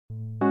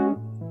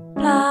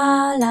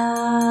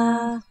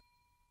Blarla.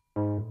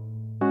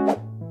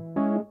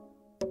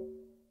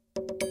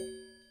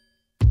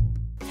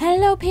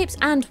 Hello peeps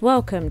and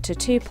welcome to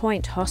 2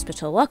 Point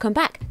Hospital. Welcome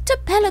back to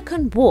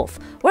Pelican Wharf,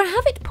 where I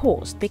have it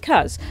paused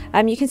because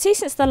you can see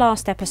since the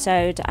last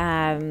episode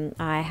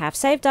I have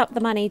saved up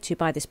the money to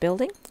buy this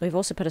building. We've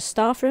also put a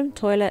staff room,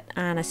 toilet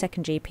and a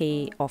second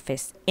GP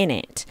office in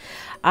it.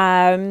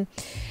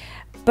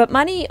 But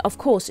money, of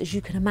course, as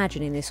you can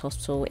imagine in this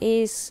hospital,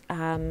 is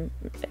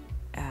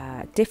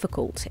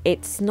difficult.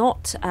 It's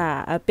not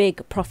a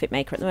big profit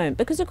maker at the moment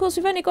because, of course,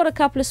 we've only got a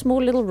couple of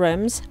small little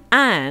rooms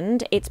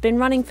and it's been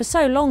running for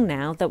so long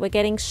now that we're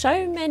getting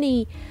so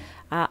many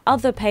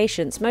other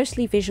patients,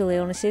 mostly visual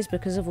illnesses,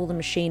 because of all the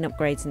machine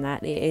upgrades and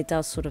that. It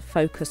does sort of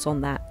focus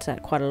on that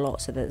quite a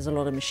lot, so there's a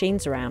lot of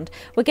machines around.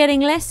 We're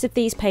getting less of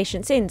these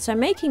patients in, so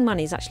making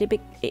money is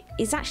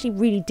actually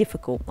really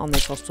difficult on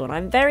this hospital, and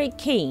I'm very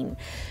keen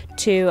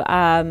to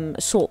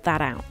sort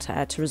that out,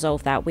 to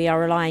resolve that. We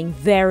are relying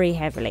very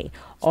heavily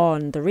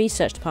on the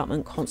research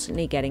department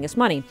constantly getting us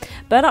money,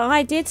 but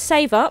I did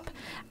save up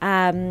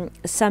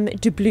some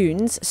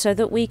doubloons so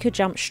that we could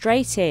jump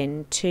straight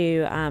in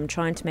to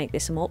trying to make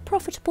this a more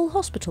profitable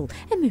hospital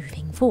and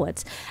moving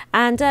forwards.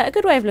 And a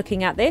good way of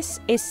looking at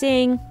this is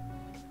seeing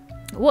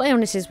what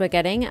illnesses we're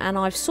getting, and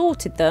I've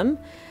sorted them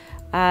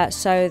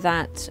so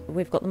that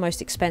we've got the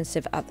most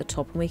expensive at the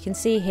top, and we can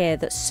see here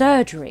that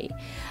surgery,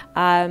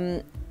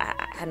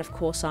 and of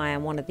course I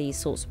am one of these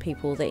sorts of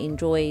people that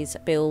enjoys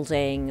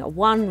building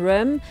one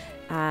room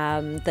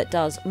that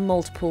does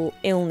multiple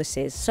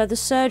illnesses. So the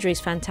surgery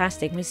is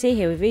fantastic. We see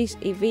here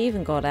we've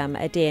even got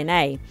a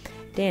DNA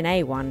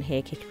one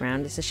here kicking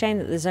around. It's a shame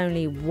that there's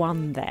only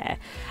one there,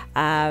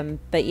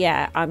 but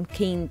yeah, I'm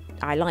keen.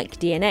 I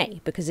like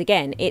DNA because,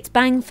 again, it's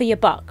bang for your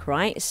buck,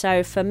 right?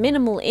 So for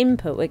minimal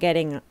input we're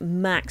getting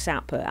max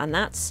output, and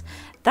that's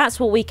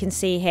what we can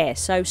see here.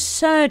 So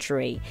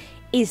surgery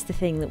is the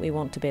thing that we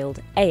want to build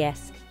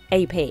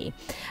ASAP.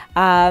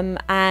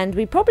 And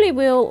we probably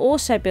will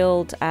also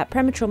build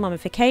premature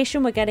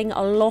mummification. We're getting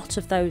a lot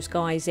of those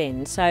guys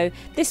in, so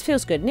this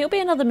feels good, and it'll be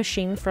another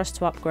machine for us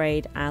to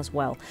upgrade as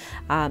well,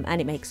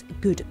 and it makes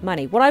good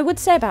money. What I would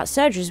say about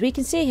surgeries, we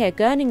can see here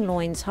gurning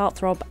loins,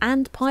 heartthrob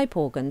and pipe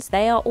organs.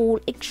 They are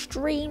all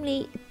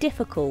extremely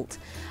difficult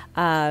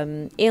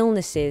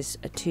illnesses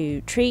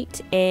to treat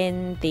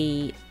in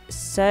the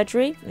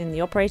surgery, in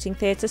the operating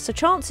theatre, so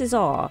chances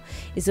are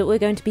is that we're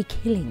going to be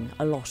killing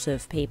a lot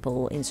of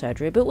people in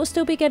surgery, but we'll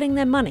still be getting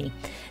their money,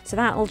 so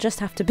that'll just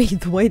have to be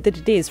the way that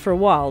it is for a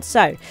while.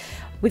 So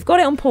we've got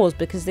it on pause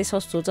because this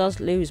hospital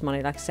does lose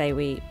money. Like I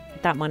say,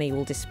 that money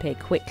will disappear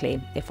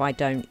quickly if I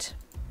don't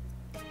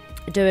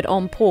do it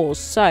on pause.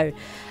 So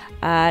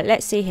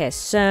let's see here,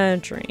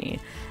 surgery,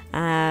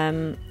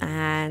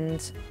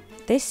 and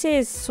this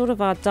is sort of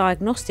our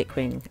diagnostic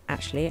wing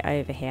actually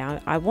over here.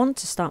 I want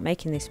to start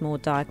making this more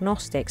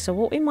diagnostic. So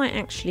what we might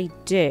actually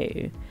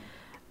do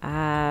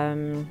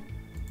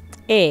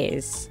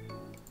is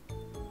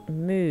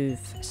move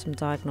some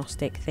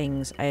diagnostic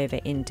things over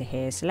into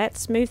here. So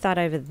let's move that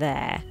over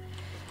there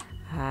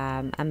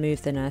and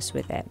move the nurse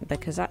with it,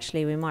 because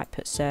actually we might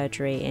put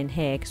surgery in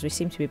here because we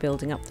seem to be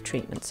building up the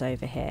treatments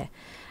over here.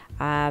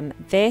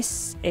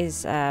 This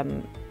is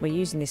we're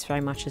using this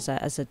very much as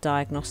a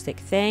diagnostic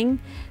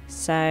thing,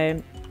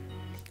 so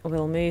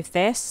we'll move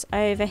this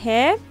over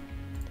here,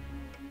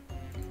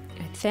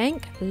 I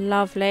think.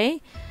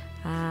 Lovely.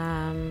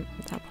 That'll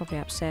probably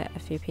upset a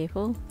few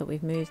people that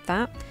we've moved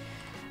that,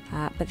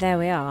 but there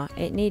we are.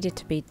 It needed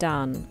to be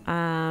done.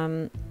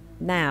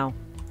 Now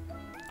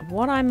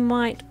what I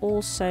might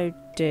also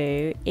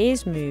do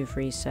is move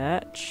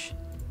research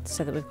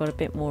so that we've got a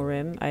bit more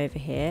room over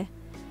here.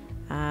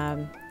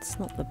 It's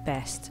not the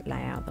best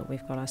layout that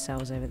we've got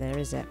ourselves over there,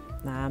 is it?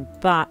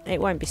 But it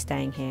won't be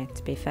staying here,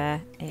 to be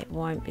fair. It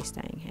won't be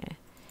staying here.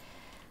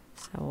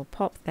 So we'll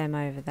pop them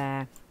over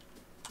there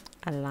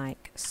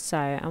like so.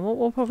 And what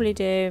we'll probably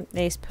do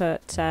is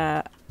put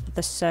the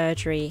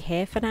surgery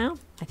here for now.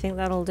 I think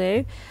that'll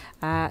do.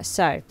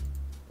 So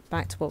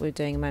back to what we were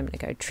doing a moment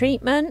ago.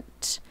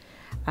 Treatment,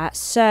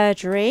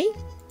 surgery,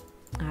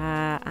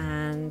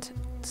 and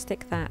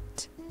stick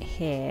that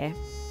here.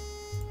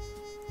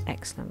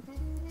 Excellent.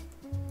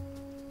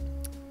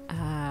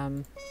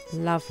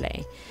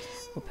 Lovely.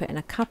 We'll put in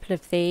a couple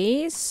of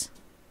these.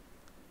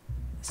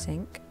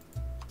 Sink.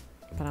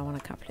 But I want a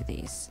couple of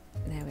these.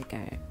 There we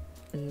go.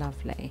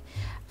 Lovely.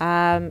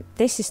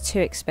 This is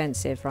too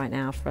expensive right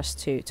now for us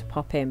to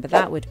pop in, but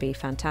that would be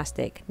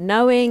fantastic.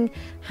 Knowing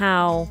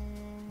how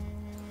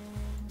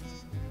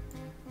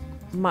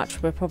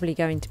much we're probably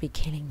going to be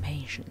killing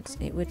patients,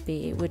 it would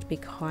be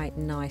quite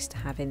nice to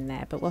have in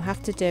there, but we'll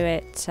have to do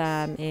it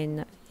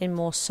in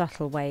more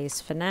subtle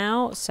ways for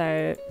now.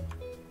 So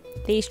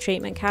these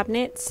treatment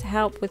cabinets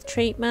help with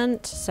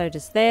treatment, so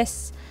does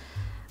this,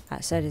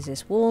 so does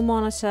this wall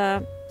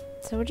monitor,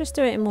 so we'll just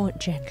do it in more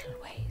gentle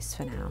ways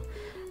for now.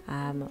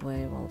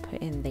 We will put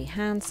in the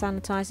hand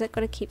sanitizer.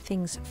 Got to keep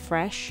things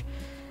fresh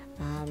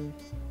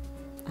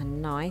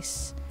and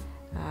nice.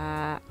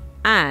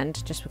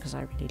 And just because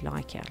I really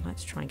like it, I'd like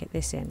to try and get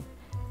this in.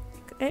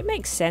 It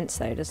makes sense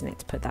though, doesn't it,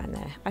 to put that in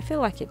there? I feel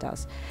like it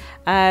does.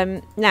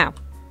 Now,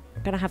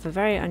 I'm going to have a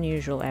very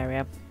unusual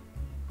area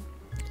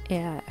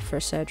for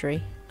a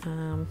surgery.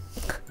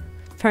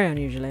 Very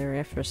unusual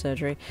area for a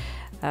surgery.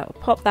 We'll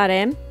pop that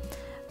in.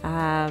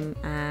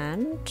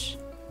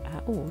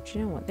 Oh, do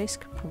you know what? This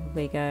could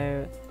probably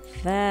go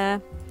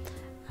there.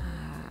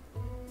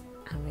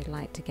 And we'd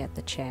like to get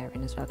the chair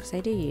in as well, because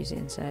they do use it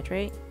in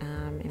surgery.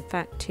 In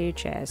fact, 2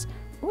 chairs.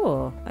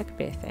 Oh, that could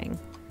be a thing.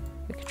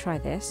 We could try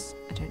this.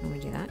 I don't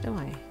normally do that, do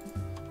I?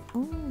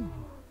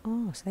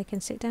 Oh, so they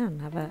can sit down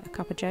and have a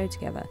cup of joe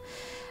together.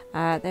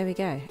 There we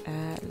go.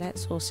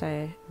 Let's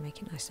also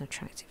make it nice and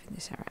attractive in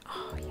this area.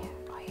 Oh yeah.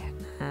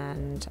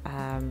 And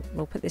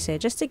we'll put this here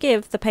just to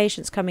give the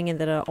patients coming in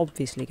that are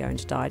obviously going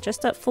to die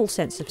just a full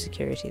sense of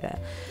security there.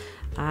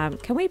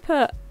 Can we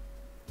put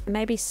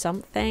maybe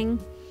something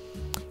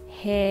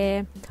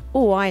here?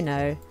 Oh, I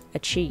know, a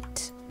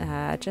cheat.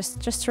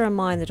 Just to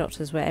remind the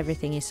doctors where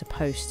everything is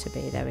supposed to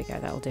be. There we go,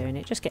 that'll do, and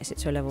it just gets it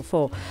to a level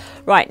 4.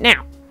 Right,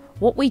 now,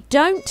 what we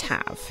don't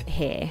have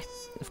here,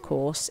 of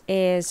course,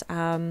 is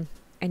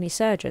any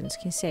surgeons,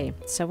 can you see?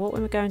 So what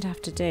we're going to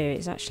have to do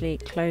is actually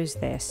close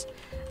this.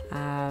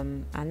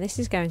 And this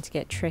is going to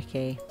get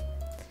tricky,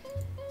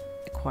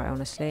 quite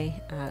honestly.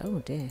 Oh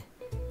dear,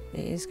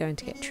 it is going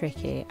to get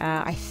tricky.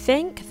 I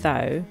think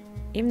though,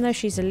 even though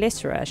she's a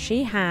litterer,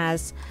 she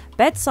has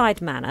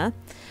bedside manner,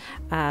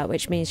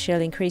 which means she'll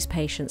increase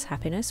patients'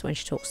 happiness when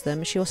she talks to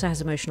them. She also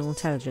has emotional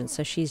intelligence,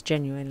 so she's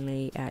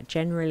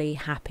generally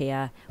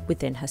happier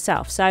within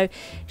herself. So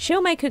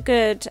she'll make a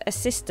good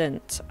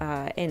assistant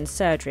in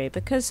surgery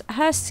because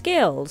her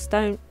skills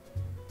don't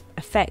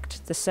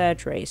affect the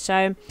surgery.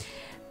 So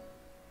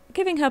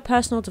giving her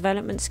personal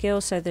development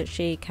skills so that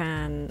she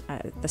can,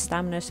 the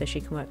stamina so she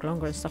can work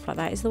longer and stuff like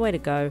that is the way to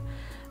go,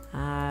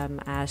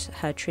 as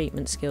her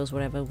treatment skills,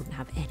 whatever, wouldn't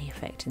have any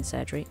effect in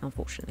surgery,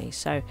 unfortunately.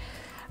 So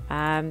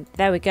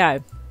there we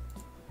go.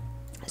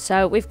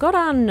 So we've got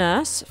our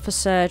nurse for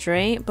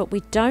surgery, but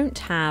we don't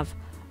have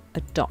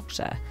a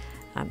doctor.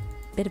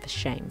 Bit of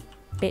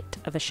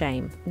a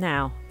shame.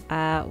 Now,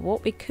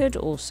 what we could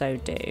also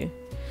do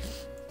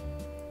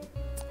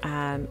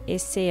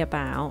is see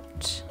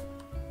about...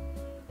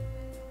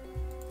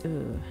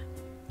 Ooh,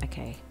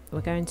 okay, we're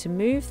going to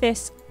move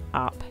this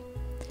up.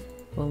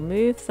 We'll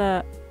move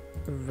the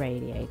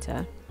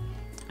radiator.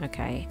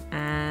 Okay,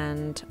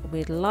 and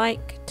we'd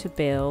like to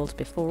build,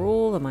 before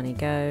all the money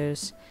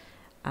goes,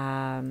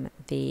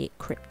 the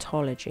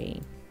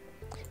cryptology.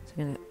 So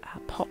I'm going to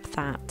pop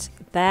that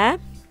there.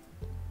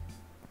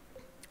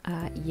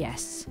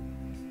 Yes,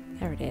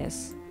 there it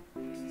is.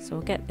 So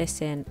we'll get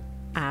this in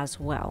as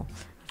well.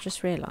 I've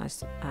just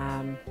realised,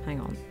 hang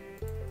on,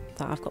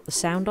 that I've got the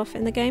sound off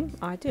in the game.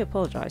 I do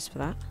apologise for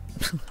that.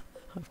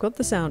 I've got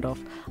the sound off.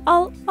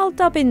 I'll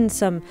dub in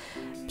some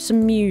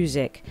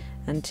music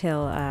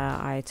until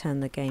I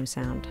turn the game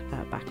sound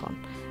back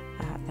on.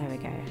 There we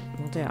go.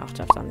 We'll do it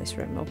after I've done this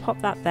room. We'll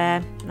pop that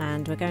there,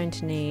 and we're going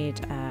to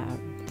need a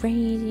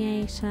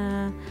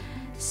radiator.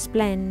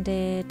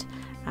 Splendid.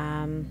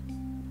 And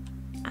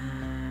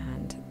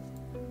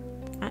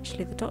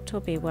actually the doctor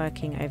will be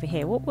working over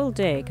here. What we'll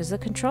do, because the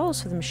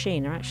controls for the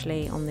machine are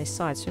actually on this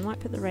side, so we might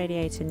put the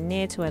radiator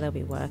near to where they'll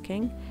be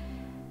working.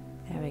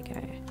 There we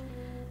go.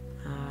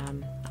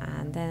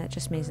 And then it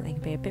just means that they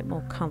can be a bit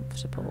more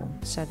comfortable,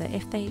 so that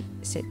if they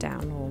sit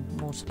down, or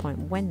more to the point,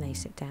 when they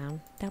sit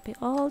down, they'll be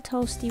all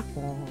toasty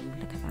warm.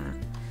 Look at that.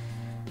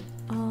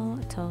 All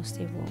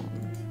toasty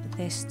warm.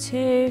 This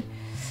too.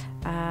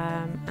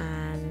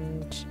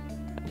 And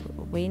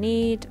we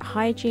need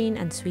hygiene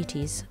and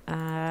sweeties.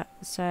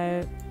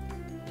 So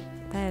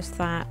there's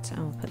that, and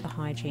we'll put the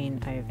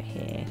hygiene over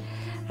here.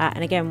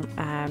 And again,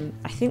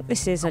 I think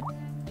this is a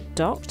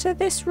doctor,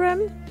 this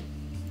room.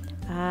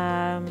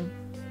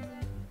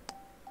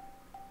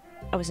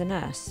 Oh, it's a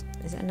nurse.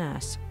 Is it a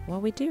nurse?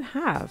 Well, we do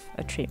have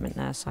a treatment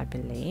nurse, I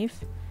believe.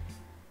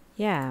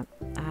 Yeah,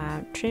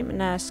 treatment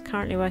nurse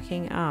currently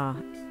working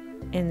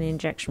in the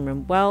injection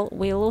room. Well,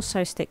 we'll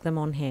also stick them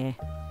on here.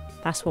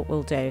 That's what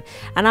we'll do.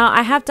 And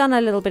I have done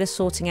a little bit of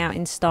sorting out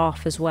in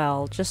staff as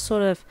well. Just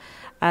sort of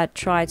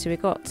tried to...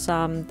 We've got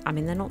some... I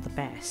mean, they're not the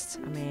best.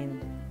 I mean...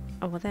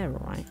 Oh, well, they're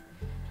all right.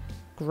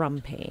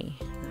 Grumpy.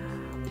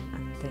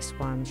 And this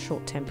one,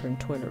 short temper and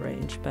toilet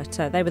range. But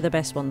they were the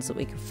best ones that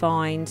we could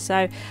find. So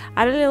I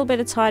had a little bit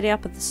of tidy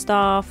up of the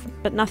staff,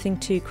 but nothing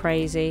too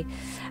crazy.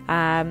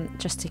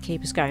 Just to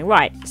keep us going.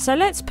 Right, so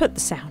let's put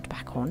the sound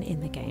back on in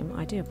the game.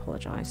 I do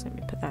apologise. Let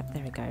me put that...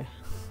 There we go.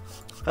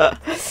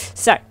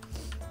 So...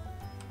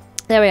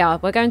 There we are.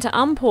 We're going to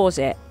unpause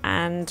it,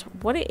 and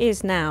what it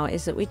is now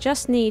is that we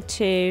just need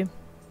to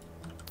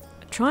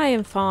try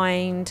and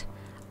find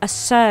a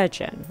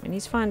surgeon. We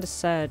need to find a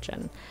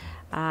surgeon.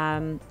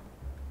 That's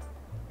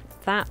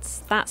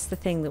the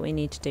thing that we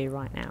need to do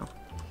right now.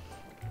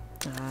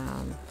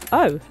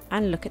 Oh,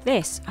 and look at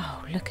this.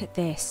 Oh, look at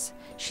this.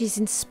 She's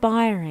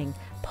inspiring,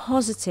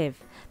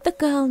 positive. The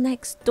girl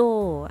next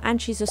door,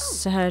 and she's a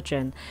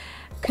surgeon.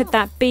 Could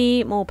that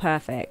be more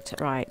perfect?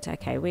 Right,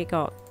 okay, we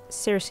got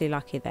seriously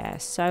lucky there.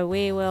 So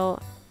we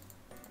will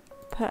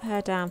put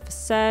her down for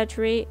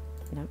surgery.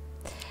 No.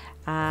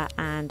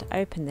 And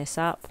open this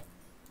up.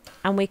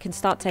 And we can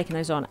start taking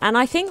those on. And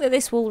I think that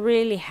this will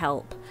really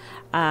help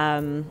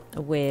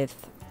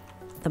with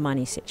the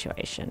money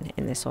situation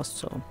in this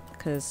hospital.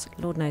 Because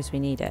Lord knows we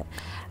need it.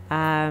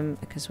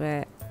 Because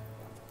we're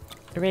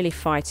really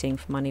fighting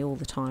for money all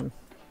the time.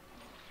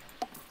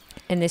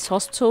 In this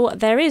hospital,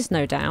 there is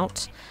no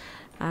doubt.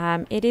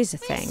 It is a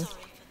thing.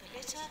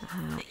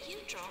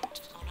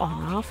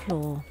 On our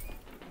floor.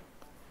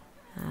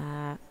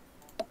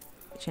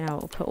 Do you know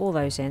what? We'll put all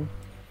those in.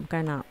 We'll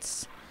go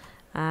nuts.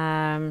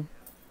 And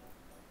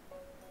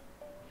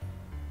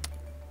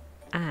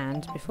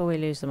before we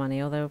lose the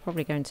money, although we're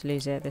probably going to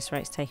lose it at this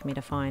rate, it's taking me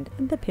to find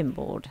the pin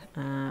board.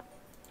 There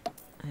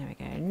we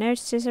go.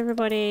 Notices,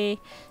 everybody.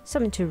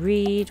 Something to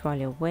read while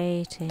you're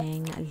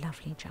waiting.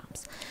 Lovely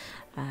jumps.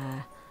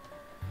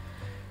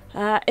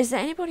 Is there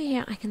anybody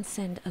here I can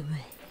send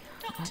away?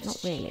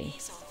 Not really.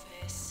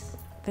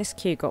 This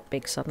queue got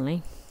big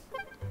suddenly.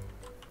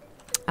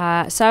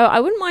 So I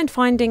wouldn't mind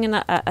finding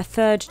a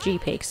third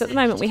GP, because at the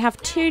moment we have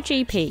 2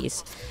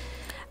 GPs.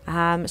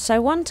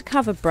 So one to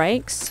cover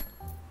breaks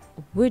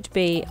would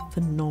be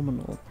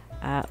phenomenal.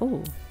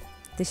 Oh,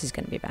 this is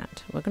going to be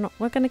bad. We're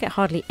going to get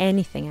hardly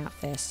anything out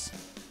of this.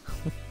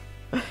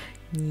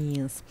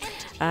 Yes.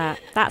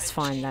 That's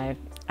fine though.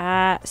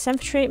 Send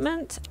for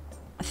treatment.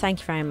 Thank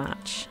you very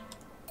much.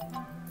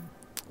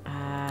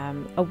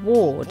 A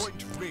ward.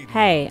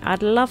 Hey,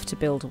 I'd love to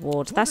build a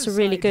ward. That's a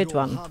really good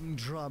one.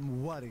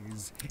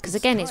 Because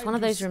again, it's one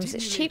of those rooms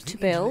that's cheap to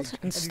build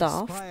and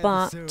staff,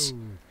 but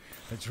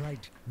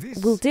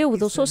we'll deal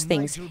with all sorts of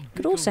things. It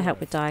could also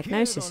help with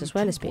diagnosis as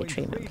well as be a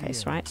treatment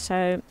place, right?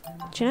 So,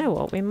 do you know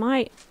what? We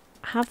might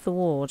have the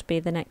ward be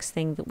the next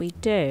thing that we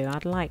do.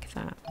 I'd like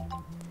that.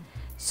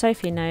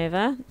 Sophie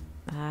Nova.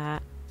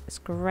 It's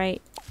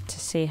great to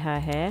see her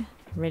here.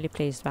 Really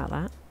pleased about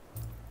that.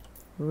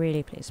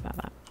 Really pleased about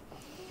that.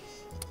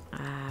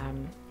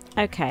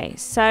 Okay,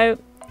 so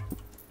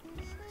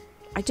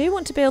I do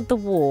want to build the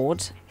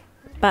ward,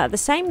 but at the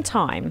same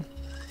time,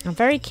 I'm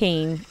very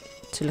keen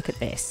to look at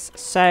this.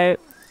 So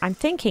I'm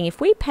thinking if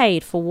we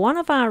paid for one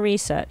of our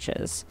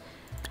researchers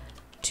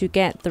to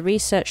get the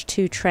Research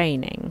 2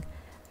 training.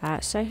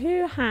 So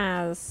who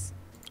has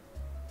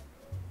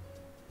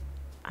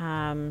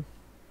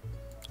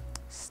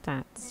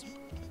stats?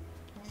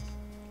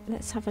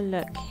 Let's have a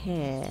look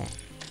here.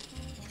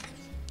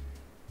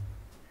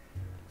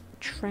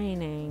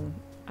 Training.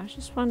 I was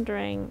just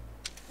wondering,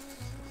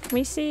 can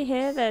we see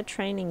here their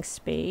training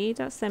speed?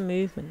 That's their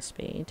movement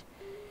speed.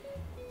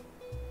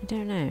 I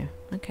don't know.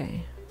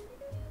 Okay.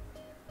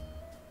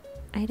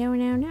 I don't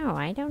know.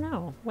 I don't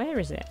know. Where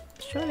is it?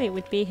 Surely it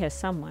would be here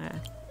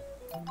somewhere.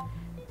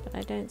 But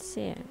I don't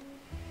see it.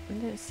 I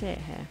don't see it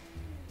here.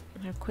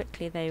 How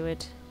quickly they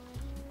would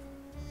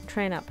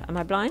train up. Am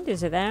I blind?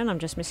 Is it there and I'm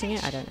just missing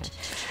it? I don't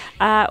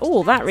know.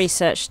 Oh, that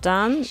research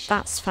done.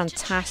 That's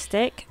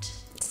fantastic.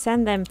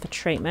 Send them for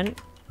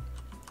treatment.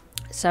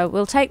 So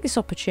we'll take this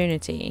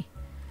opportunity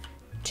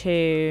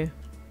to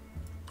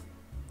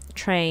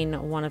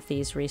train one of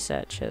these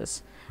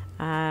researchers.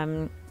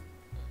 So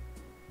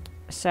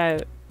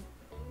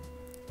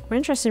we're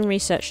interested in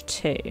research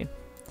 2.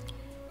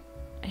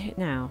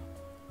 Now,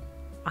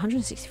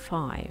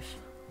 165.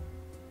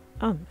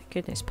 Oh my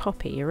goodness,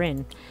 Poppy, you're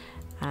in.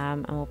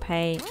 And we'll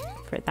pay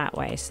for it that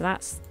way. So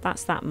that's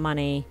that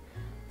money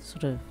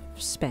sort of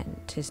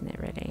spent, isn't it,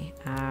 really?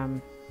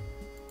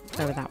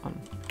 Go with that one.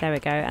 There we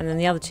go. And then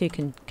the other 2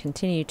 can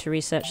continue to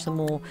research some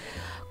more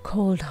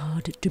cold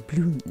hard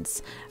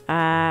doubloons.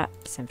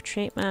 Send for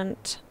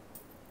treatment.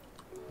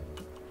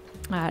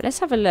 Let's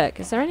have a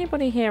look. Is there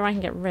anybody here I can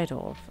get rid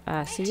of?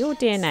 So your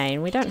DNA,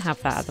 and we don't have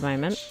that at the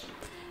moment.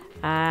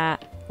 Oh,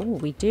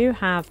 we do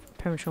have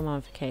premature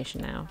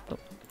mummification now. But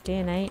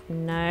DNA,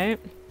 no.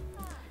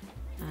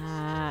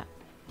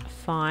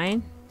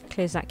 Fine.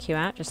 Clears that queue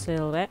out just a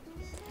little bit.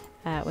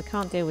 We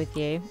can't deal with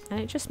you. And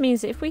it just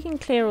means that if we can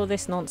clear all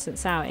this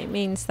nonsense out, it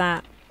means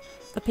that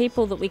the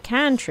people that we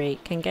can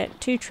treat can get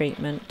to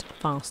treatment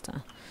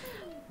faster.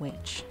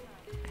 Which,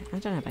 I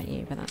don't know about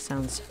you, but that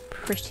sounds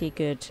pretty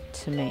good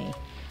to me.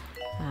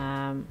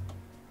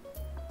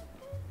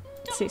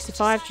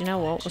 65, do you know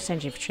what? We'll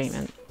send you for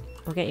treatment.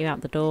 We'll get you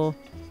out the door.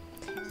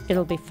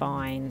 It'll be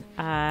fine.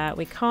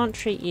 We can't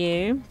treat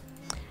you.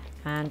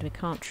 And we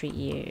can't treat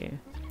you.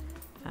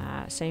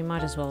 So you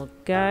might as well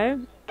go.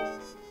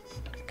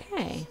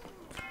 Okay.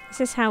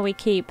 This is how we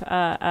keep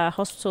a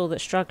hospital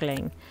that's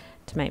struggling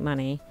to make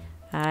money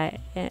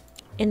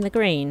in the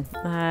green.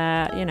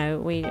 You know,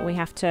 we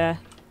have to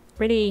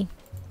really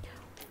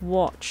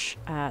watch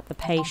the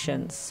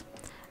patients.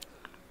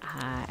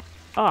 I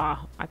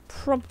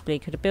probably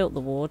could have built the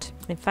ward.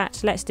 In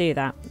fact, let's do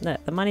that.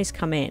 Look, the money's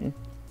come in.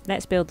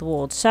 Let's build the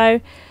ward.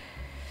 So,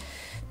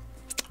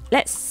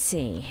 let's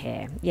see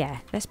here. Yeah,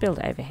 let's build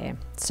it over here.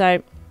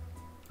 So,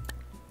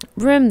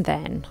 room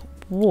then.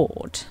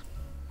 Ward.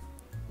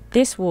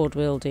 This ward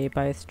will do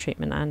both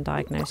treatment and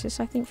diagnosis,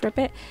 I think, for a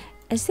bit.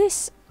 Is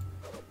this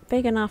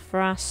big enough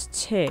for us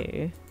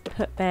to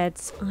put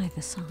beds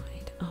either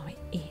side? Oh, it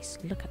is.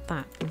 Look at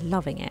that. I'm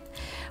loving it.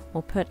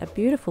 We'll put a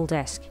beautiful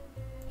desk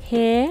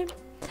here.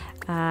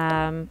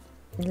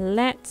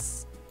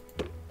 Let's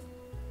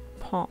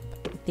pop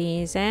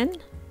these in.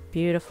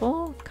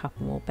 Beautiful.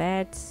 Couple more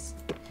beds.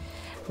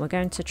 We're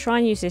going to try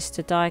and use this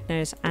to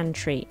diagnose and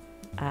treat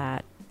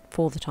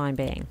for the time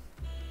being.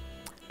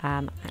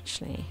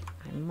 Actually,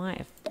 I might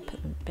have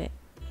put them a bit...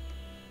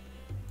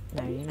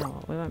 No, you know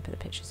what? We won't put the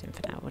pictures in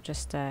for now. We'll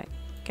just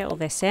get all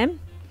this in.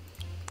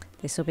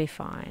 This will be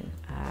fine.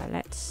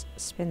 Let's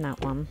spin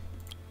that one.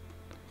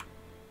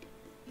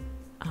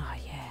 Oh,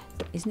 yeah.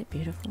 Isn't it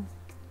beautiful?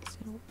 So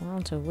we're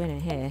on to a winner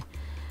here.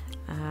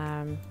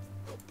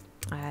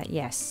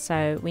 Yes,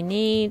 so we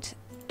need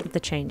the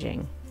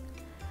changing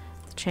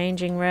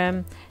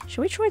room.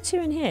 Should we try 2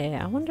 in here?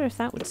 I wonder if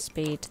that would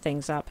speed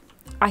things up.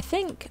 I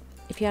think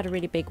if you had a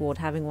really big ward,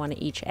 having one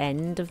at each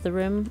end of the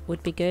room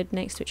would be good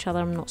next to each other.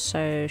 I'm not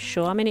so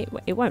sure. I mean,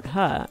 it won't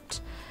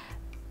hurt.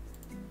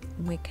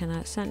 We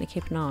can certainly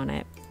keep an eye on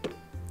it.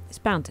 It's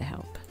bound to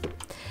help.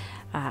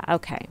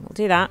 Okay, we'll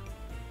do that.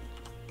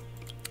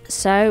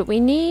 So we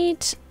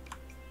need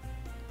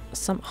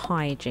some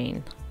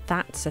hygiene.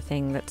 That's a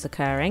thing that's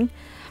occurring.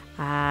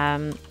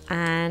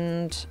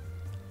 And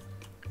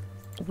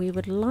we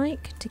would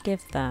like to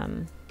give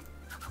them...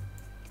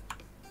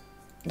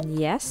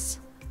 Yes.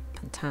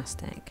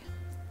 Fantastic.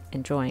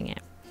 Enjoying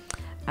it.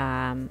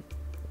 Then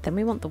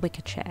we want the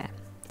wicker chair.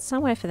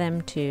 Somewhere for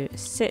them to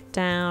sit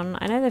down.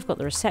 I know they've got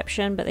the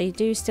reception, but they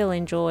do still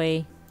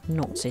enjoy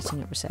not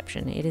sitting at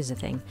reception. It is a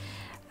thing.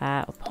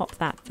 I'll pop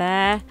that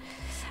there.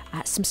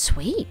 Some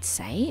sweets,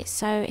 eh?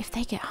 So if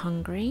they get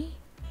hungry...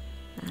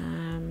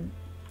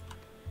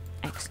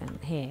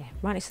 excellent. Here,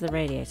 right next to the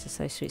radiator,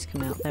 so sweets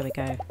come out. There we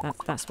go.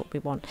 That's what we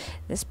want.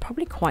 It's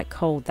probably quite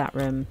cold, that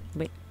room.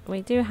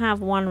 We do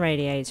have one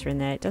radiator in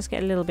there. It does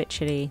get a little bit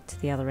chilly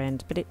to the other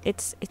end, but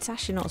it's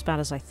actually not as bad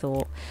as I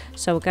thought.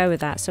 So we'll go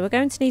with that. So we're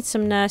going to need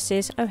some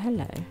nurses. Oh,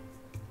 hello.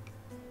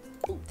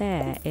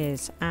 There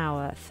is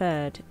our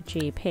 3rd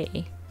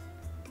GP.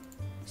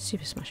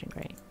 Super smashing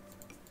great.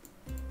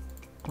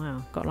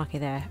 Wow, got lucky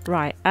there.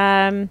 Right.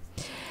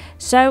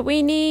 So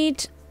we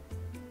need...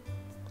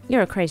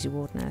 You're a crazy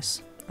ward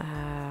nurse.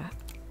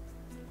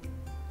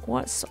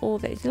 What's all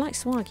this? You like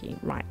Swaggy?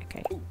 Right,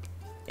 okay.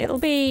 It'll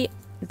be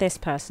this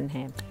person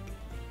here.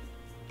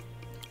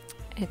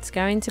 It's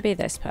going to be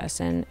this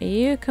person.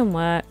 You can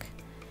work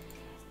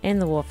in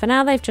the ward. For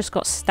now, they've just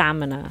got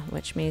stamina,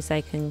 which means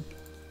they can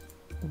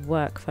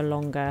work for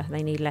longer.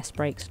 They need less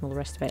breaks and all the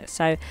rest of it.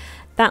 So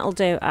that'll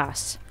do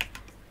us.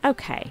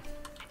 Okay,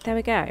 there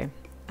we go.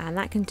 And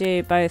that can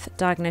do both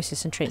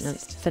diagnosis and treatment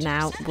for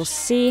now. We'll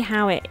see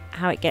how it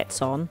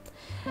gets on.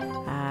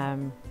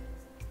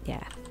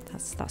 Yeah,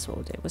 that's what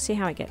we'll do. We'll see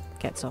how it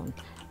gets on.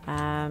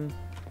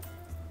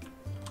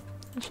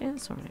 Actually,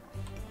 that's all right.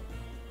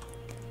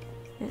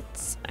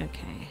 It's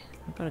okay.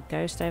 I've got a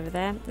ghost over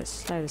there. Let's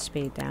slow the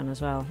speed down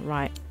as well.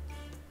 Right.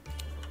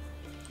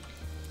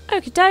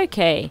 Okie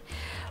dokie.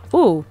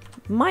 Ooh,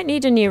 might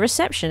need a new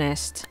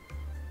receptionist.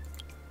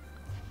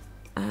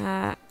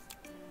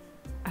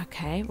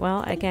 Okay,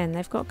 well, again,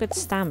 they've got good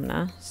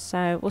stamina,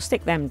 so we'll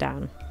stick them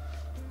down.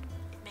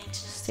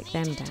 Stick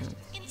them down.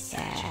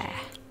 Yeah.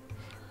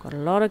 Got a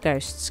lot of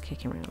ghosts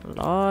kicking around. A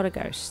lot of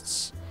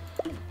ghosts.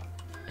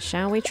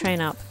 Shall we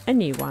train up a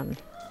new one?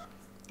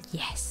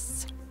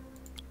 Yes.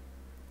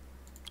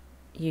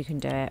 You can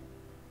do it.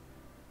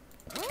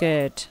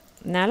 Good.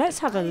 Now let's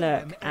have a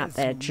look at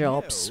their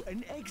jobs.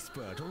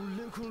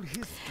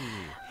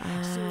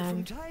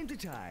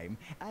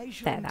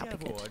 There, that'll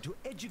be good.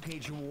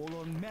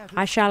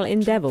 I shall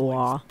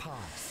endeavour.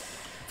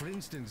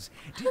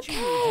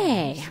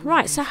 Okay,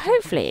 right, so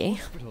hopefully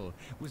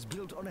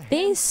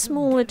these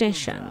small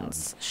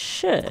additions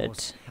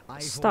should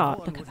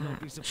start, look at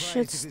that,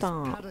 should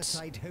start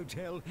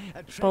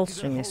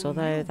bolstering this,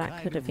 although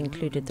that could have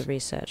included the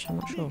research, I'm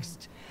not sure.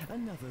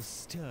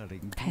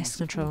 Pest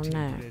control,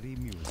 no.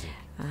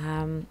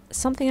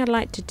 Something I'd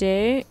like to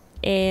do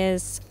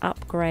is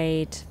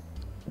upgrade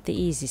the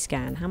easy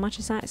scan. How much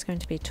is that? It's going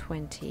to be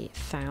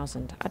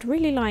 20,000. I'd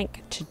really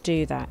like to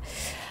do that.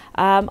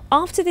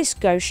 After this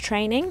ghost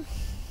training,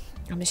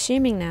 I'm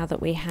assuming now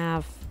that we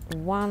have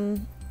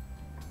one...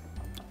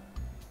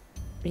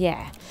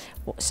 Yeah.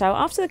 So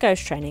after the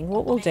ghost training,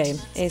 what we'll do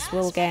is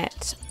we'll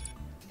get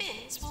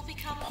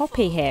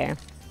Poppy here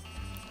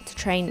to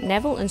train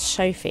Neville and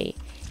Sophie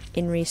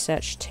in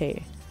Research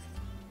 2.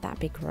 That'd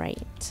be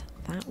great.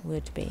 That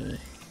would be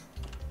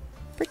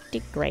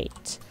pretty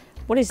great.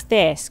 What is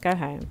this? Go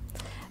home.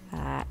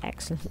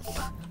 Excellent.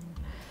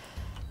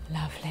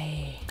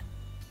 Lovely.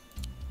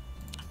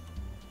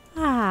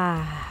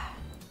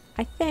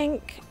 I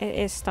think it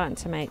is starting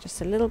to make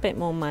just a little bit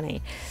more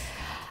money.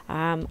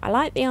 I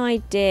like the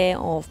idea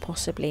of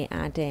possibly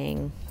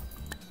adding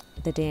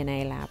the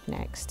DNA lab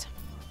next.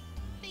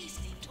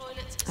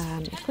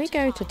 If we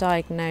go to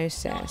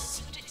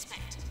diagnosis,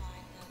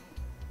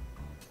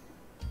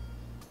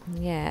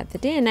 yeah, the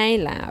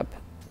DNA lab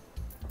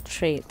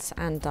treats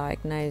and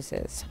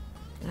diagnoses.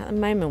 At the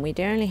moment, we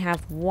do only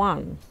have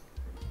one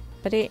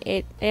But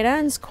it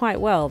earns quite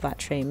well, that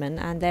treatment,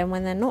 and then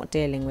when they're not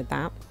dealing with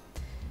that.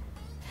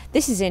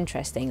 This is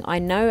interesting. I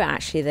know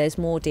actually there's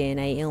more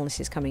DNA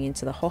illnesses coming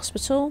into the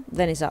hospital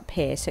than is up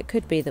here, so it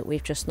could be that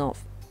we've just not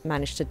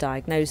managed to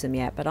diagnose them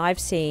yet. But I've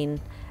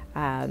seen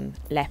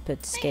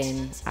leopard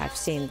skin, I've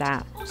seen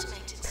that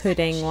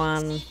pudding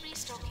one,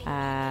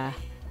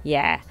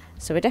 yeah,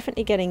 so we're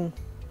definitely getting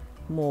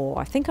more.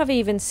 I think I've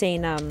even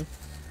seen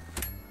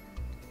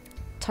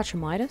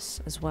touchamitis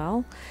as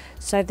well.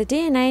 So the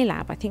DNA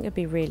lab I think would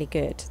be really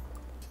good.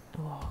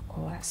 Oh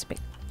God, that's a bit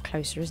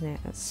closer, isn't it?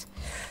 That's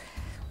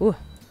ooh.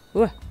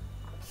 We're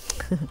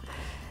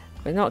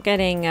not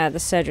getting the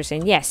surgery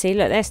in. Yeah, see,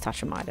 look, there's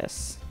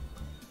touchamitis.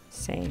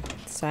 See,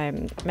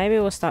 so maybe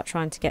we'll start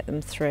trying to get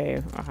them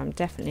through. I'm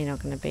definitely not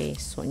going to be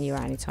sorting you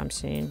out anytime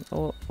soon,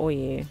 or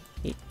you.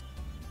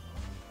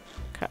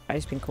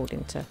 I've been called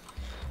into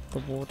the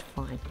ward.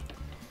 Fine,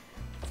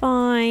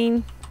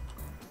 fine.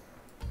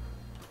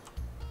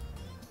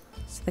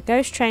 So the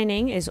ghost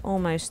training is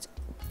almost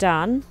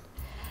done,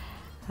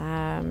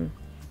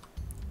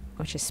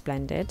 which is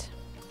splendid.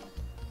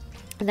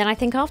 And then I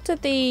think after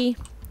the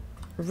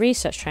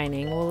research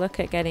training, we'll look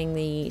at getting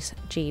these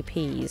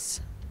GPs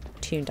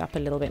tuned up a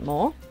little bit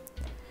more.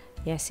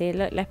 Yeah, see,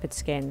 look, leopard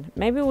skin.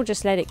 Maybe we'll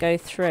just let it go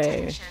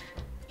through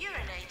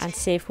and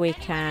see if we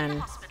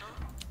can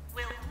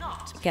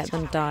get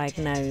them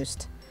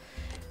diagnosed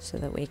so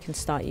that we can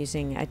start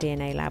using a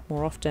DNA lab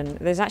more often.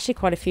 There's actually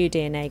quite a few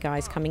DNA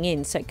guys coming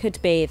in, so it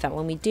could be that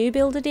when we do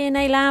build a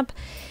DNA lab,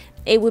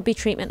 it would be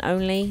treatment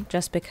only,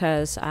 just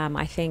because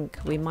I think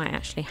we might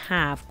actually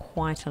have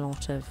quite a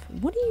lot of...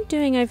 What are you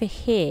doing over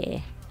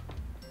here?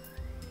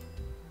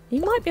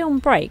 You might be on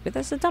break, but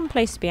that's a dumb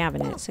place to be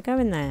having it, so go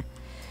in there.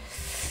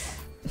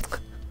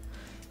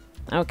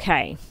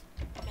 Okay.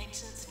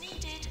 Maintenance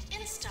needed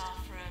in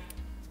staff room.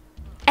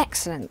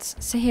 Excellent.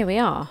 So here we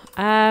are.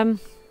 Now,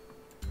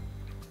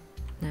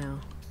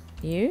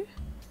 you?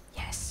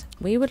 Yes.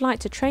 We would like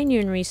to train you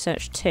in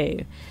research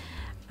too.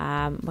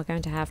 We're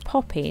going to have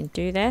Poppy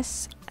do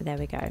this. There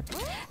we go.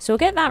 So we'll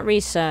get that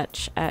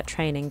research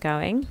training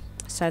going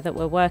so that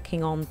we're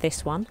working on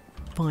this one.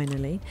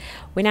 Finally,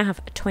 we now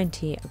have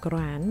 20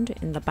 grand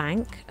in the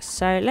bank.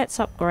 So let's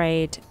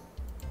upgrade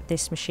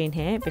this machine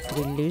here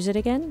before we lose it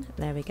again.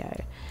 There we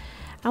go.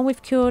 And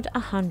we've cured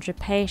 100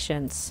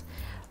 patients.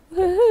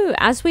 Woohoo!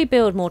 As we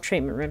build more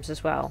treatment rooms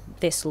as well,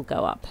 this will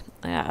go up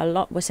a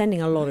lot. We're sending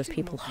a lot of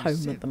people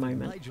home at the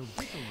moment,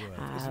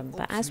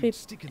 but as we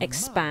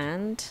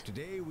expand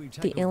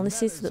the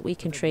illnesses that we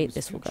can treat,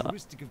 this will go up,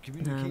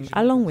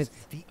 along with,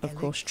 of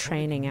course,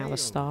 training our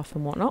staff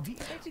and whatnot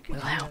will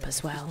help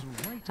as well.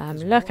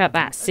 Look at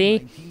that,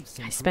 see,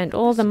 I spent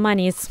all the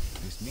monies.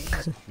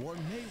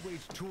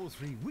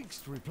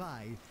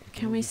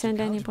 Can we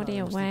send anybody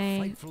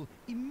away?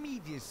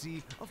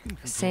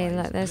 See,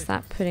 look, there's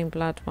that pudding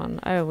blood one.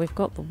 Oh, we've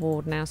got the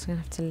ward now, so I'm going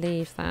to have to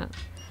leave that.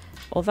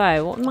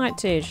 Although, what we might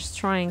do is just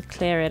try and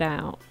clear it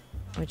out.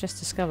 We just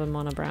discovered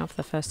monobrow for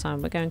the first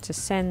time. We're going to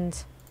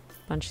send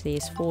a bunch of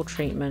these for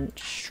treatment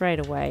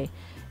straight away.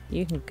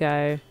 You can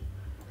go.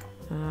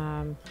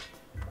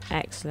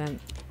 Excellent.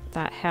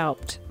 That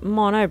helped.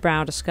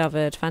 Monobrow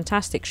discovered.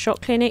 Fantastic.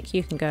 Shock clinic.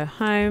 You can go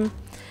home.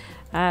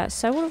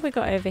 So what have we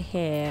got over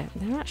here?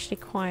 They're actually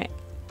quite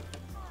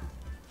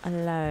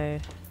low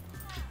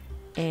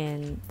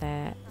in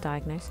their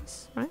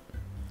diagnosis, right?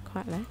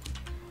 Quite low.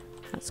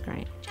 That's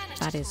great.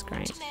 That is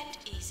great.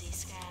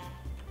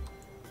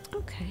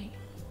 Okay.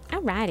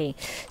 Alrighty.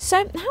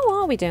 So how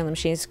are we doing the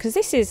machines? Because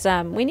this is,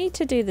 we need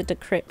to do the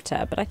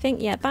decryptor, but I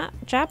think, yeah, that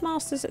Jab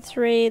Master's at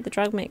 3, the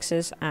drug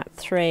mixer's at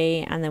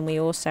 3, and then we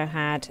also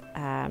had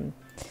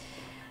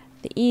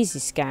the easy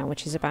scan,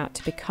 which is about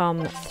to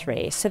become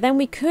 3. So then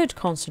we could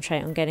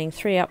concentrate on getting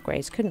 3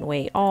 upgrades, couldn't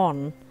we,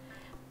 on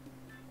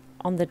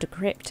the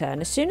decryptor. And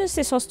as soon as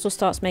this hospital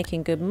starts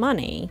making good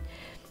money,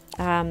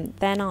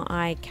 then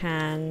I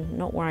can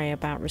not worry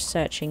about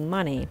researching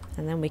money,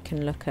 and then we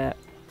can look at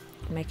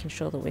making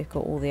sure that we've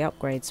got all the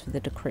upgrades for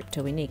the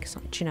decryptor we need. Because,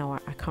 do you know,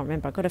 I can't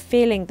remember. I've got a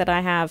feeling that I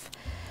have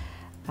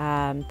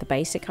the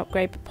basic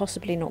upgrade, but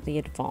possibly not the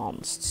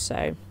advanced.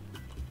 So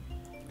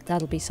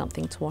that'll be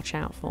something to watch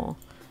out for.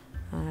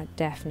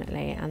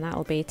 Definitely. And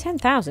that'll be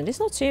 10,000. It's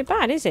not too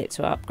bad, is it,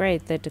 to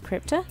upgrade the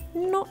decryptor?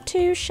 Not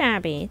too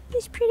shabby.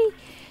 It's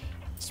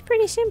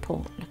pretty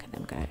simple. Look at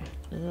them go.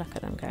 Look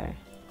at them go.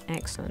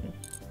 Excellent.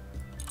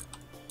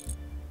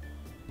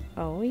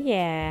 Oh,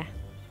 yeah.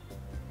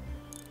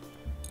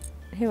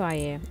 Who are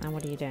you and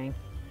what are you doing?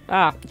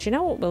 Ah, do you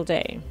know what we'll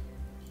do?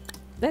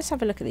 Let's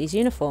have a look at these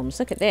uniforms.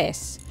 Look at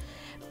this.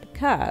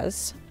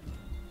 Because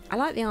I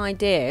like the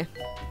idea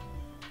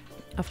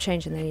of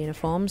changing their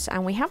uniforms,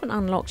 and we haven't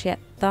unlocked yet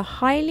the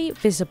highly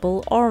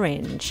visible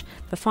orange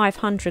for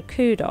 500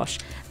 kudos,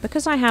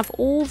 because I have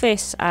all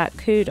this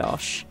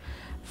kudos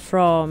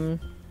from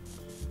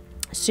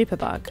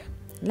Superbug.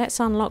 Let's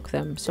unlock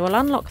them. So we'll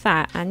unlock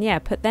that and, yeah,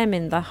 put them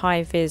in the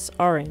high vis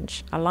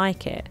orange. I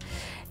like it.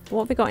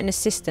 What have we got in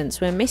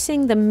assistance? We're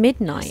missing the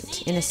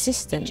midnight in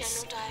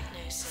assistance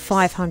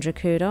 500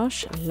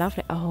 kudos.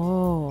 Lovely.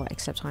 Oh,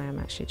 except I am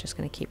actually just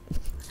going to keep...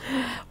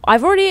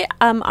 I've already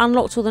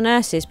unlocked all the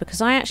nurses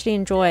because I actually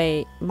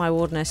enjoy my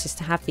ward nurses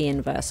to have the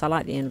inverse. I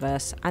like the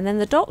inverse. And then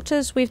the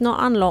doctors, we've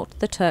not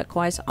unlocked the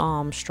turquoise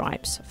arm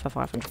stripes for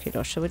 500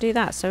 kudos. So we'll do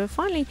that. So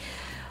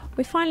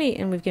we finally,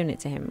 and we've given it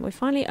to him, we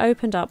finally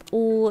opened up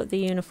all the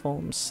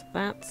uniforms.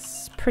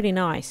 That's pretty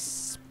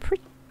nice.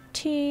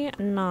 Pretty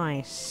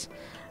nice.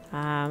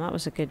 That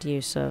was a good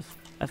use of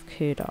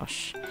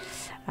kudos.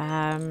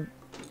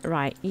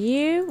 Right,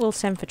 you will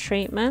send for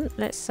treatment.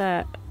 Let's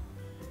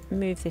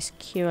move this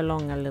queue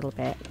along a little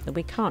bit.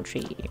 We can't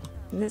treat you.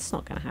 That's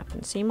not going to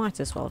happen, so you might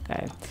as well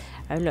go.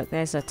 Oh look,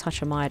 there's a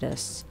touch of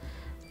Midas.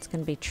 It's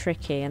going to be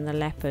tricky, and the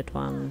leopard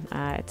one.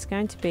 It's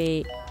going to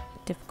be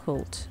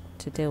difficult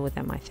to deal with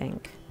them, I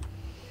think.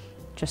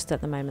 Just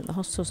at the moment. The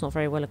hospital's not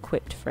very well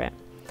equipped for it.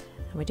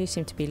 And we do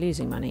seem to be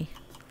losing money.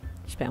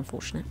 It's a bit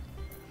unfortunate.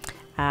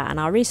 And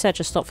our research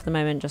has stopped for the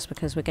moment just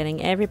because we're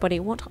getting everybody...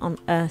 What on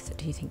earth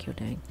do you think you're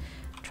doing?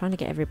 Trying to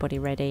get everybody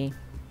ready.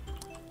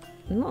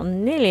 Not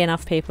nearly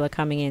enough people are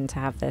coming in to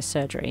have their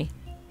surgery.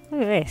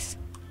 Look at this.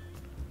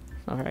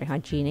 It's not very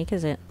hygienic,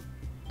 is it?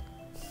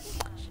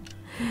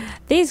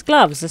 These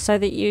gloves are so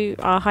that you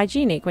are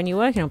hygienic when you're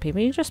working on people.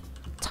 You just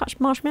touch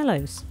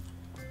marshmallows.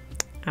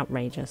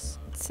 Outrageous.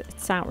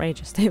 It's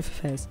outrageous state of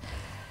affairs.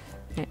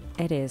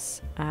 It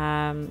is.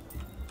 How's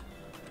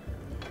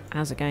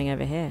it going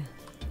over here?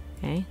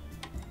 Okay.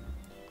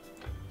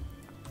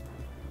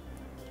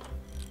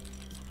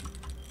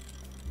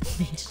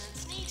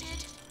 Maintenance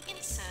needed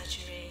in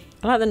surgery.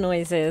 I like the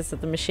noises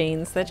of the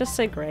machines. They're just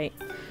so great.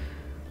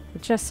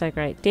 They're just so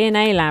great.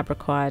 DNA lab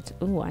required.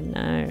 Oh, I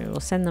know. We'll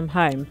send them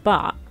home.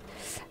 But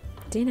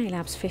DNA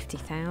lab's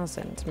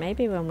 50,000.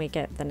 Maybe when we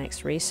get the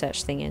next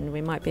research thing in,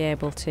 we might be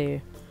able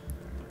to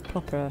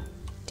plop a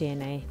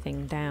DNA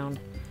thing down.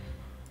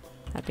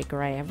 That'd be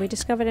great. Have we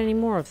discovered any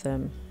more of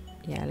them?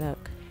 Yeah,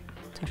 look.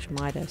 Touch of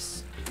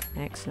Midas.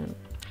 Excellent.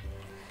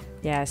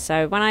 Yeah,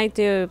 so when I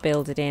do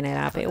build a DNA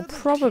lab, it'll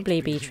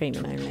probably be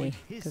treatment only,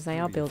 because they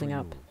are building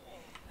up.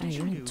 Oh,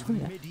 you're in the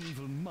toilet.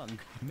 Medieval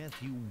monk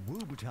Matthew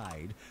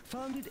Woburtide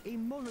founded a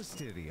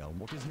monastery on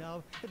what is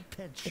now a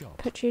pet shop.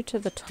 Put you to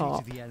the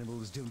top.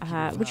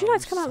 Would you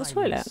like to come out of the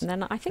toilet? And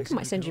then I think I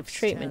might send you for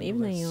treatment,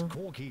 even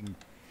though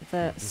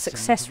the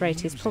success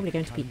rate is probably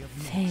going to be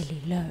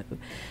fairly low.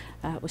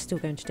 We're still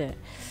going to do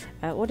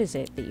it. What is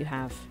it that you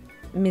have?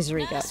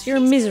 Misery guts. You're a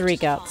misery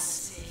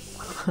guts.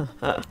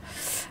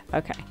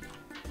 Okay.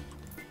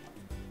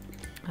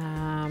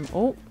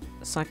 Oh,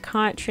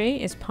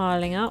 psychiatry is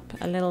piling up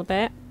a little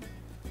bit.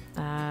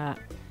 Yeah.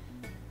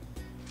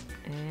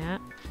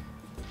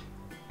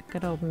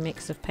 Good old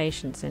mix of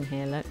patients in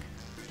here, look.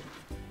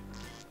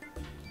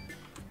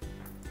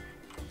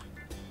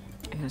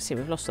 You can see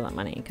we've lost all that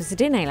money because the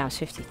DNA lab's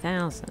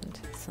 50,000.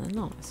 It's a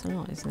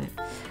lot, isn't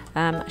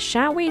it?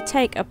 Shall we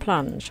take a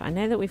plunge? I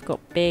know that we've got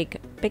big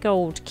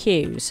old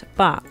queues,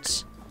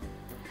 but...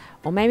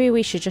 Or maybe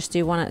we should just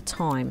do one at a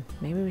time.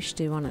 Maybe we should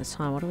do one at a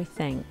time. What do we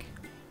think?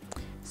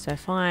 So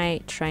if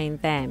I train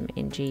them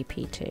in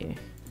GP2.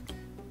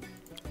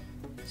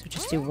 So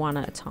just do one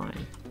at a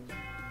time.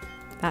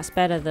 That's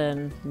better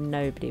than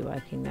nobody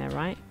working there,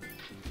 right?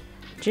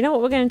 Do you know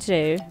what we're going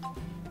to do?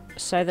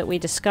 So that we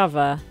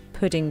discover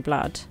pudding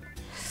blood.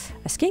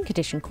 A skin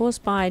condition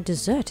caused by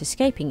dessert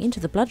escaping into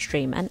the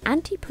bloodstream. An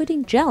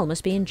anti-pudding gel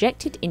must be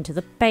injected into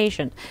the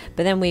patient.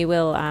 But then we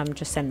will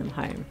just send them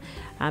home.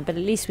 But at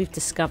least we've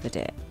discovered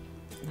it.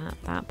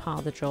 That part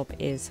of the job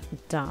is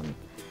done.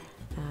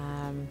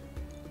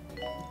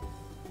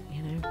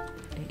 You know,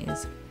 it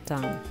is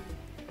done.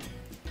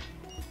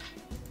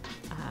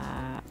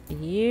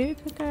 You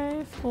could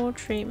go for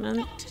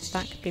treatment.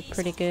 That could be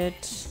pretty good.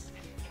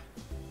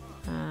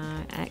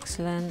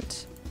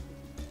 Excellent.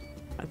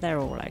 They're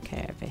all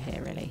okay over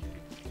here, really.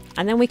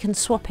 And then we can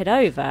swap it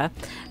over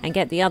and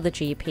get the other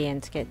GP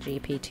in to get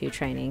GP2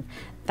 training.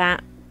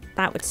 That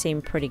would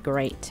seem pretty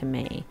great to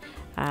me.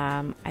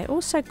 I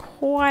also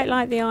quite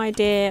like the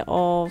idea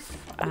of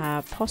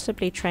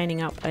possibly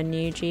training up a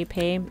new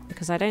GP,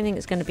 because I don't think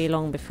it's going to be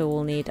long before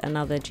we'll need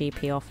another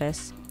GP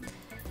office.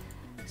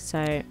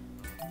 So,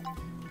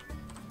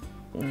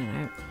 you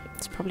know,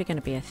 it's probably going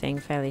to be a thing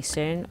fairly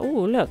soon. Oh,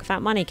 look,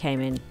 that money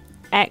came in.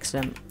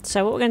 Excellent.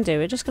 So what we're going to do,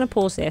 we're just going to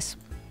pause this.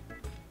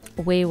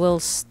 We will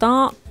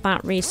start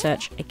that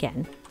research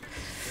again.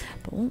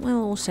 But what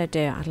we'll also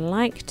do, I'd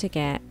like to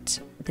get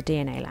the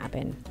DNA lab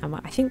in. And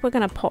I think we're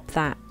going to pop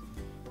that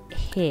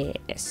here.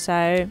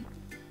 So,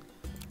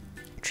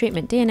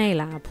 treatment DNA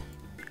lab.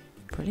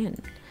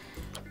 Brilliant.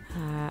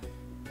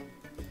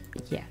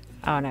 Yeah.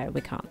 Oh, no,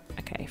 we can't.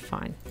 Okay,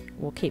 fine.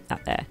 We'll keep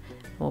that there.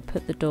 We'll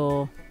put the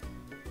door...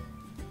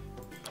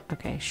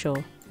 Okay,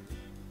 sure.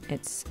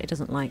 It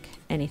doesn't like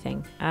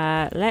anything.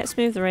 Let's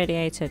move the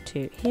radiator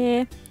to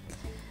here.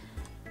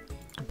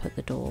 And put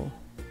the door...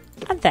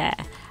 And there.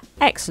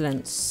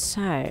 Excellent.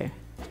 So...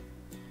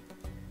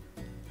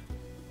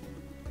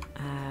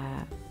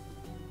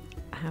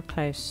 how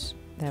close?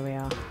 There we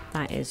are.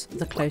 That is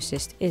the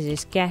closest it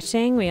is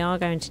getting. We are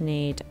going to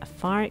need a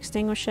fire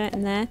extinguisher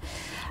in there.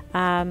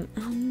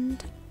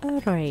 And a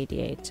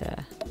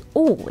radiator.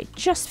 Oh, it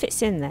just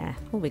fits in there.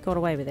 Oh, we got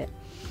away with it.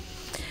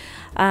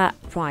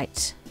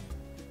 Right.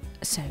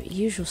 So,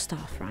 usual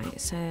stuff,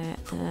 right? So,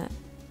 a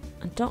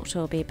doctor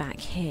will be back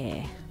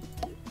here.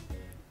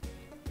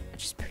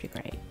 Which is pretty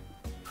great.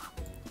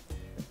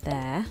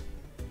 There.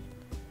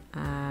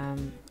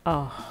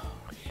 Oh,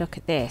 look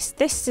at this.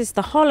 This is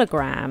the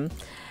hologram.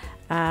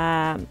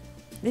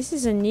 This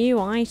is a new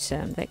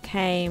item that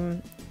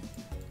came.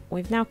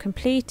 We've now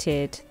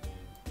completed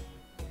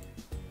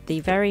the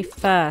very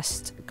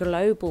first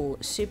global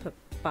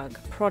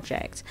superbug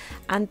project,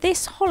 and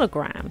this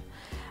hologram,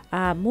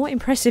 more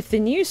impressive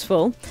than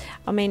useful.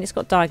 I mean, it's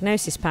got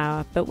diagnosis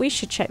power, but we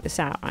should check this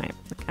out, right?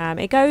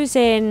 It goes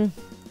in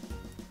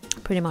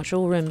pretty much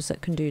all rooms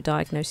that can do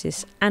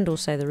diagnosis, and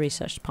also the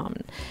research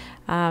department.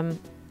 I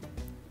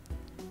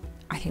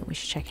think we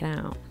should check it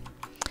out.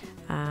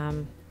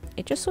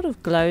 It just sort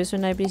of glows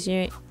when nobody's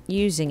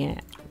using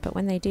it, but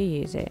when they do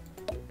use it,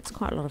 it's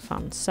quite a lot of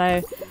fun.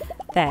 So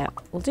there,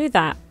 we'll do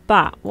that.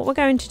 But what we're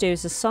going to do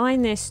is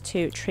assign this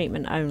to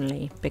treatment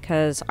only,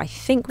 because I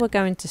think we're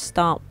going to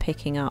start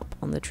picking up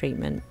on the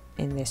treatment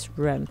in this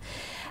room.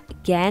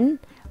 Again,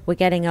 we're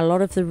getting a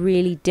lot of the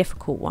really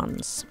difficult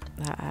ones.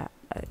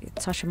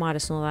 Tasha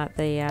and all that,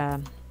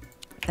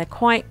 they're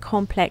quite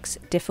complex,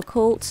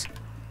 difficult.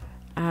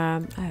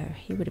 Oh,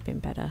 he would have been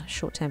better.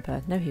 Short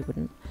temper. No, he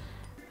wouldn't.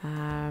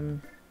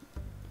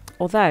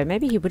 Although,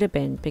 maybe he would have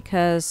been,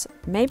 because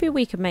maybe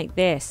we could make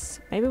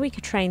this, maybe we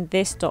could train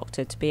this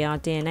doctor to be our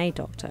DNA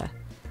doctor,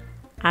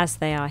 as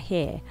they are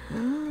here.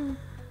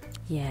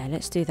 Yeah,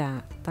 let's do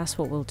that. That's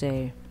what we'll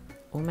do.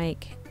 We'll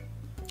make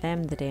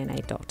them the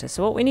DNA doctor.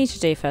 So what we need to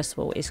do, first of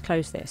all, is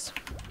close this.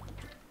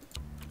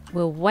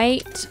 We'll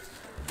wait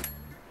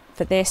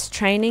for this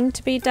training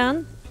to be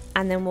done,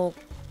 and then we'll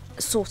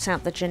sort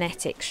out the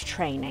genetics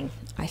training,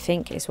 I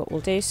think is what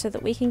we'll do, so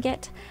that we can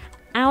get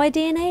our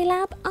DNA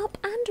lab up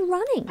and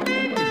running.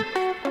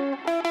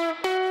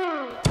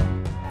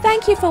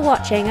 Thank you for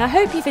watching. I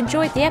hope you've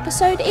enjoyed the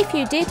episode. If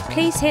you did,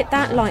 please hit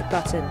that like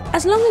button.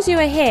 As long as you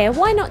are here,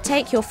 why not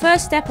take your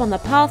first step on the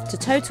path to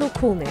total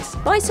coolness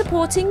by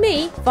supporting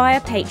me via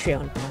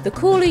Patreon. The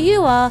cooler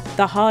you are,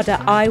 the harder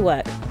I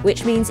work,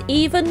 which means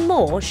even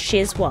more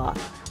SHIZWAH.